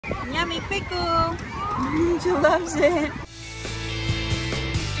Yummy pickle. She loves it.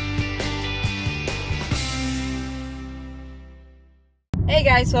 Hey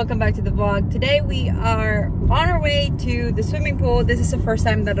guys, welcome back to the vlog. Today we are on our way to the swimming pool. This is the first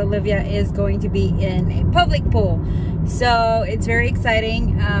time that Olivia is going to be in a public pool. So it's very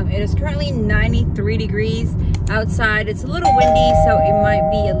exciting. It is currently 93 degrees outside. It's a little windy, so it might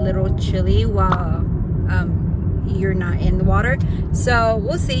be a little chilly while you're not in the water. So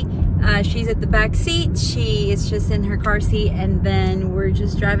we'll see. She's at the back seat. She is just in her car seat, and then we're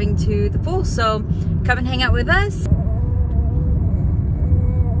just driving to the pool. So come and hang out with us.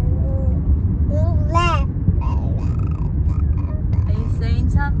 Are you saying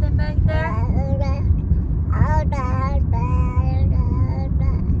something back there?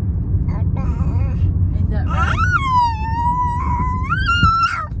 Is that right?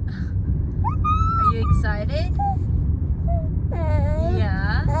 Are you excited?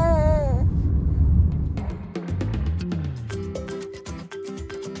 Yeah.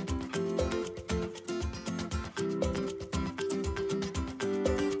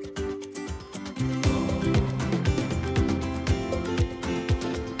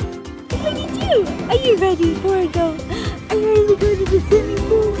 Look at you! Are you ready for a go? Are you ready to go to the swimming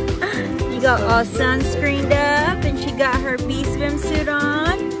pool? You got all sunscreened up, and she got her bee swimsuit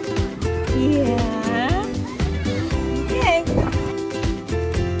on. Yeah. Okay.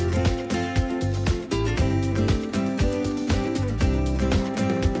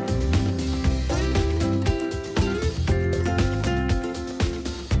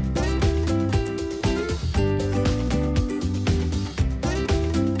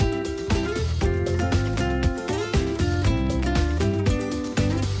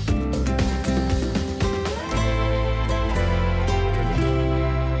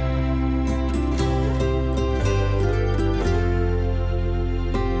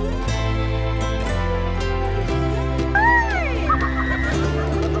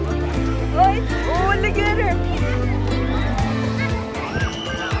 Oh, look at her.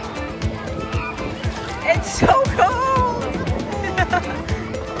 It's so cold.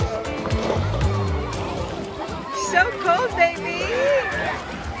 So cold, baby.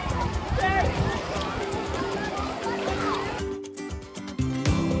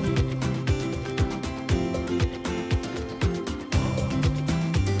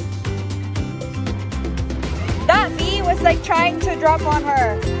 That bee was like trying to drop on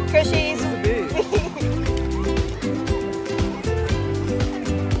her because she's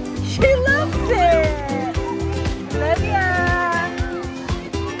she loves it. Olivia.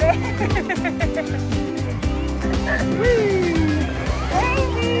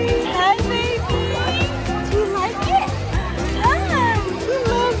 Baby. Hi, baby. Do you like it? Hi. She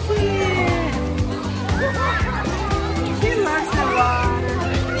loves it. She loves the water.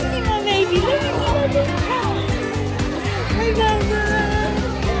 Let me see my baby. Let me see my baby. Hi, Mama.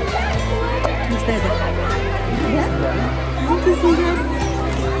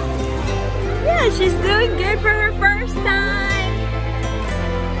 Yeah, she's doing good for her first time.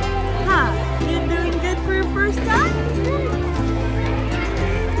 Huh? You're doing good for her first time?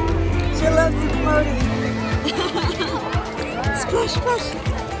 She loves the floating. Splash, splash,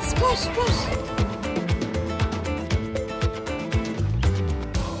 splash, splash.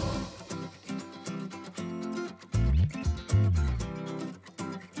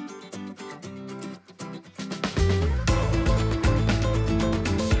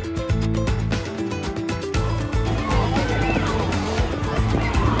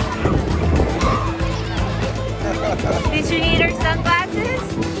 Did you need her sunglasses?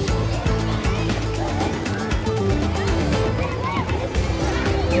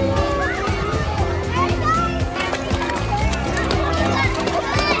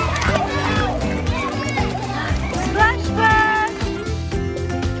 Splash, splash!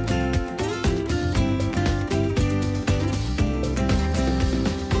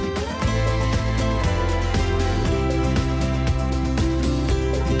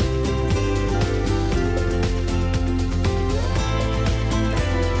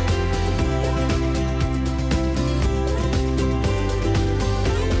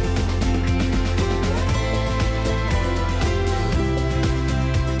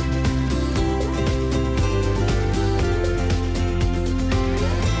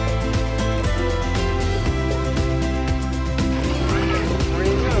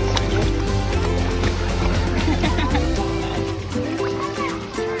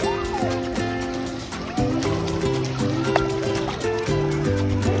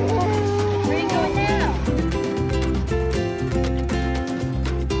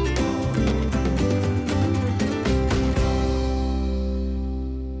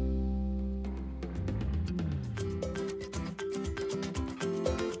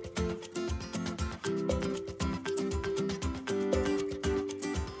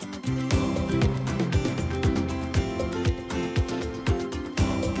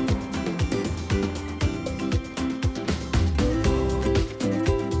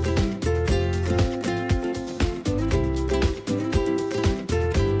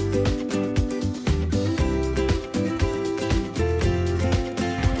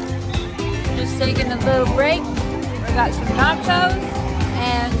 taking a little break. We got some nachos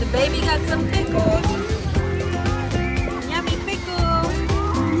and the baby got some pickles. Yummy pickles.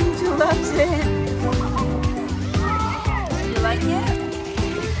 She loves it. You like it?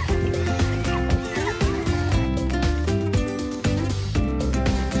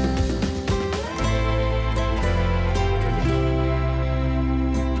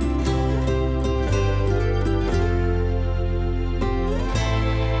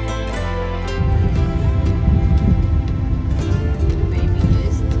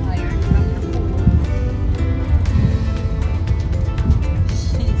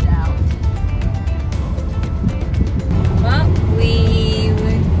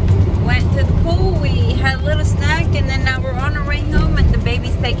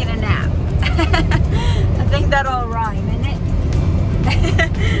 Taking a nap. I think that'll rhyme, isn't it?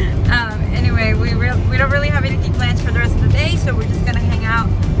 Anyway, we don't really have anything planned for the rest of the day, so we're just gonna hang out,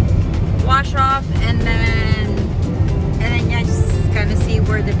 wash off, and then yeah, just kind of see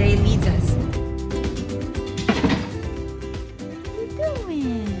where the day leads us. What are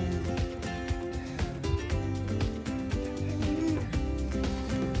you doing?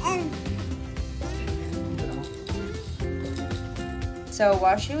 So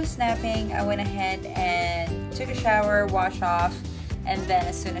while she was napping, I went ahead and took a shower, wash off, and then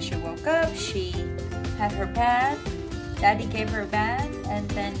as soon as she woke up, she had her bath. Daddy gave her a bath, and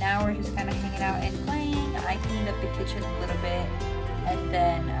then now we're just kind of hanging out and playing. I cleaned up the kitchen a little bit, and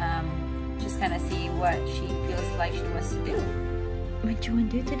then just kind of see what she feels like she wants to do. What you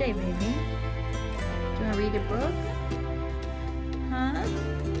want to do today, baby? Do you want to read a book? Huh?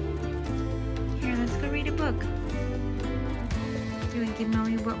 Here, let's go read a book. Do you want to give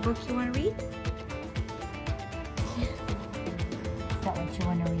Mommy what book you want to read? Yeah. Is that what you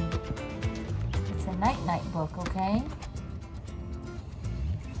want to read? It's a night-night book, okay?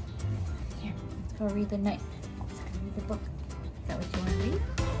 Here, let's go read the night. Let's go read the book. Is that what you want to read?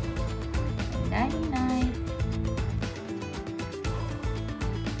 Night-night.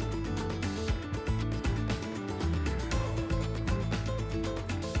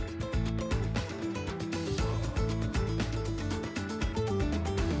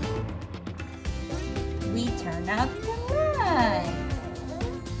 We turn out the light.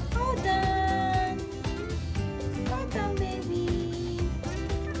 All done. All done, baby.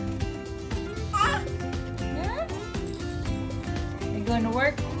 Yeah? You're going to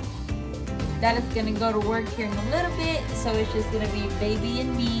work? Daddy's going to go to work here in a little bit, so it's just going to be baby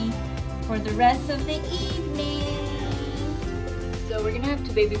and me for the rest of the evening. So we're going to have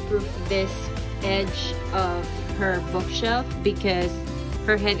to baby-proof this edge of her bookshelf because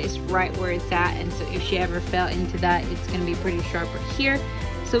her head is right where it's at, and so if she ever fell into that, it's gonna be pretty sharp right here.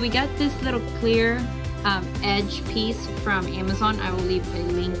 So we got this little clear edge piece from Amazon. I will leave a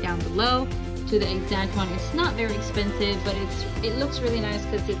link down below to the exact one. It's not very expensive, but it looks really nice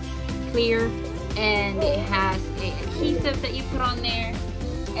because it's clear and it has an adhesive that you put on there.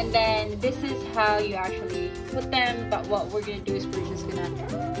 And then this is how you actually put them, but what we're gonna do is we're just gonna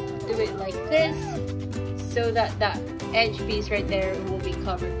do it like this so that that edge piece right there will be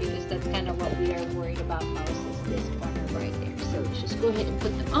covered, because that's kind of what we are worried about most, is this corner right there. So let's just go ahead and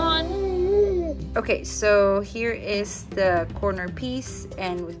put them on. Okay, so here is the corner piece,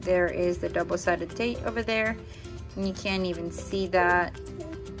 and there is the double-sided tape over there, and you can't even see that.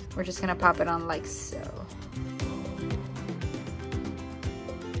 We're just gonna pop it on like so.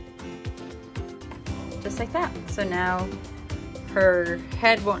 Just like that. So now her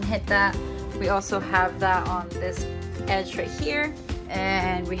head won't hit that. We also have that on this edge right here,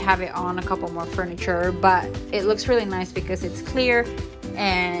 and we have it on a couple more furniture, but it looks really nice because it's clear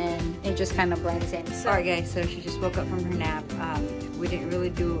and it just kind of blends in. Sorry guys, so she just woke up from her nap. We didn't really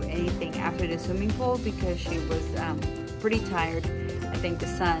do anything after the swimming pool because she was pretty tired. I think the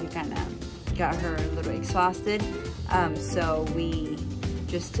sun kind of got her a little exhausted, so we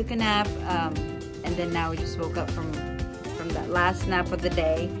just took a nap, and then now we just woke up from that last nap of the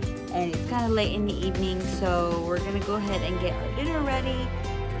day, and it's kind of late in the evening, so we're gonna go ahead and get our dinner ready,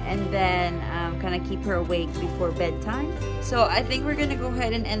 and then kind of keep her awake before bedtime. So I think we're gonna go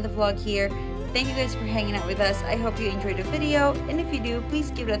ahead and end the vlog here. Thank you guys for hanging out with us. I hope you enjoyed the video, and if you do,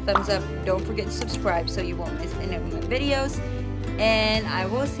 please give it a thumbs up. Don't forget to subscribe so you won't miss any of my videos, and I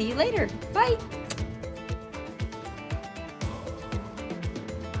will see you later. Bye.